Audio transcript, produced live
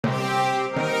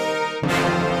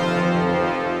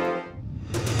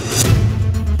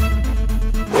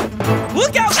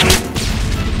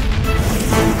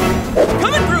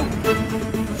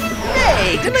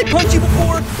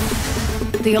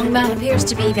The young man appears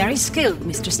to be very skilled,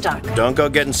 Mr. Stark. Don't go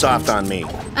getting soft on me.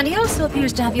 And he also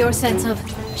appears to have your sense of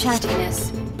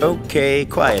chattiness. Okay,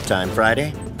 quiet time,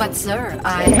 Friday. But sir,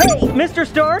 Hey, Mr.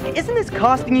 Stark, isn't this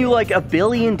costing you like $1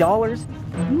 billion?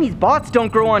 These bots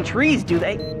don't grow on trees, do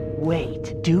they?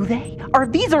 Wait, do they? Are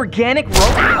these organic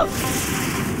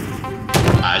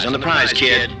Eyes on the prize,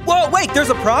 kid. Whoa, wait, there's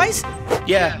a prize?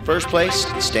 Yeah, first place,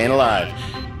 staying alive.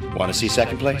 Want to see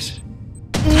second place?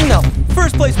 No,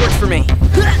 first place works for me.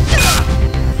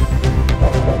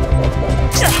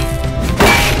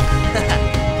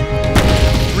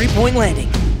 3-point landing.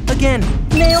 Again,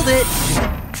 nailed it.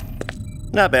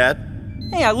 Not bad.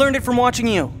 Hey, I learned it from watching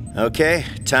you. Okay,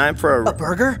 time for A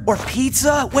burger? Or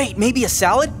pizza? Wait, maybe a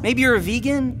salad? Maybe you're a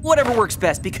vegan? Whatever works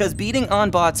best, because beating on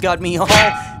bots got me all...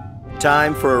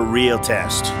 Time for a real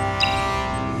test.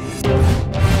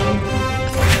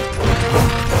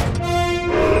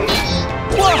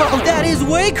 Whoa, that is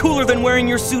way cooler than wearing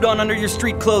your suit on under your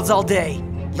street clothes all day.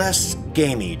 Less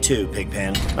gamey, too,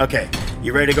 Pigpen. Okay,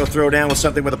 you ready to go throw down with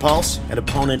something with a pulse? An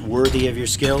opponent worthy of your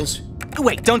skills?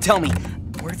 Wait, don't tell me.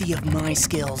 Worthy of my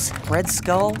skills. Red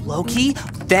Skull? Loki?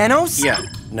 Thanos? Yeah,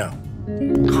 no.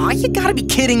 Aw, you gotta be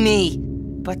kidding me.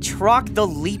 Batroc the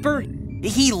Leaper?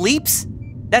 He leaps?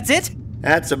 That's it?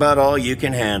 That's about all you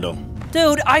can handle.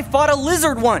 Dude, I fought a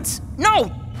lizard once.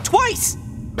 No, twice.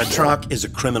 Batroc is a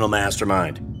criminal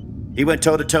mastermind. He went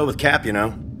toe-to-toe with Cap, you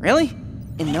know. Really?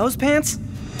 In those pants?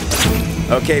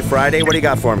 Okay, Friday, what do you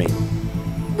got for me?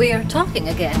 we're talking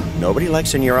again. Nobody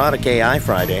likes a neurotic AI,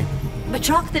 Friday.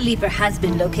 Batroc the Leaper has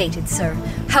been located, sir.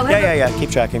 However... Yeah,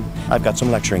 keep tracking. I've got some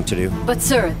lecturing to do. But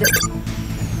sir,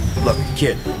 Look,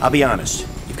 kid, I'll be honest.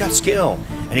 You've got skill,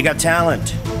 and you got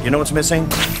talent. You know what's missing?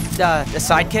 A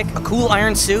sidekick? A cool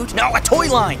iron suit? No, a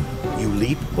toy line! You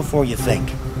leap before you think.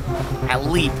 A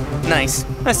leap. Nice.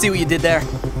 I see what you did there.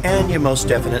 And you most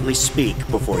definitely speak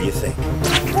before you think.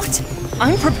 What?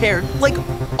 I'm prepared, like,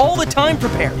 all the time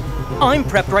prepared. I'm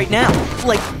prepped right now.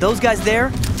 Like, those guys there,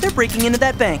 they're breaking into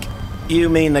that bank. You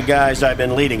mean the guys I've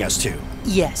been leading us to?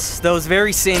 Yes, those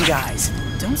very same guys.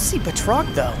 Don't see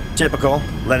Batroc, though. Typical,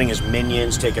 letting his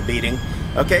minions take a beating.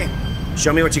 Okay,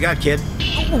 show me what you got, kid.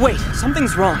 Wait,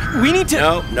 something's wrong. We need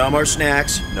to... No more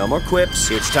snacks, no more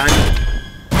quips. It's time.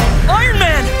 Iron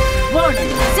Man! warning,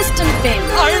 system failure.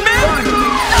 Iron Man!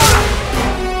 Warning.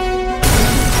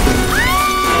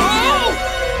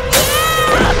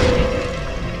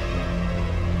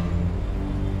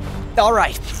 All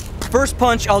right, first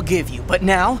punch I'll give you, but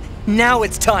now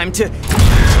it's time to...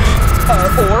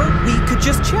 or we could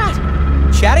just chat.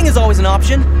 Chatting is always an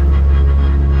option.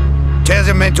 Tell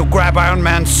the men to grab Iron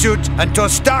Man's suit and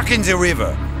toss Stark in the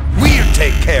river. We'll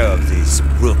take care of this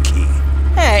rookie.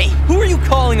 Hey, who are you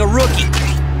calling a rookie?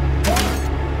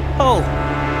 Oh,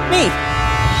 me.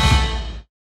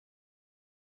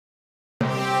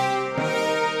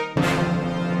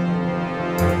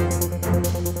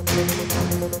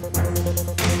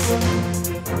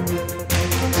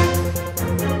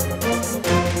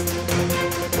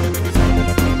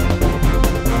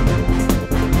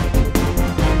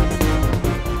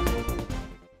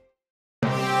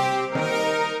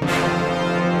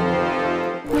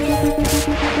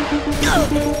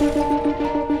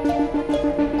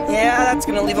 Yeah, that's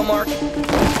gonna leave a mark.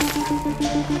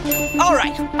 All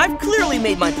right, I've clearly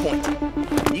made my point.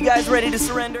 You guys ready to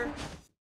surrender?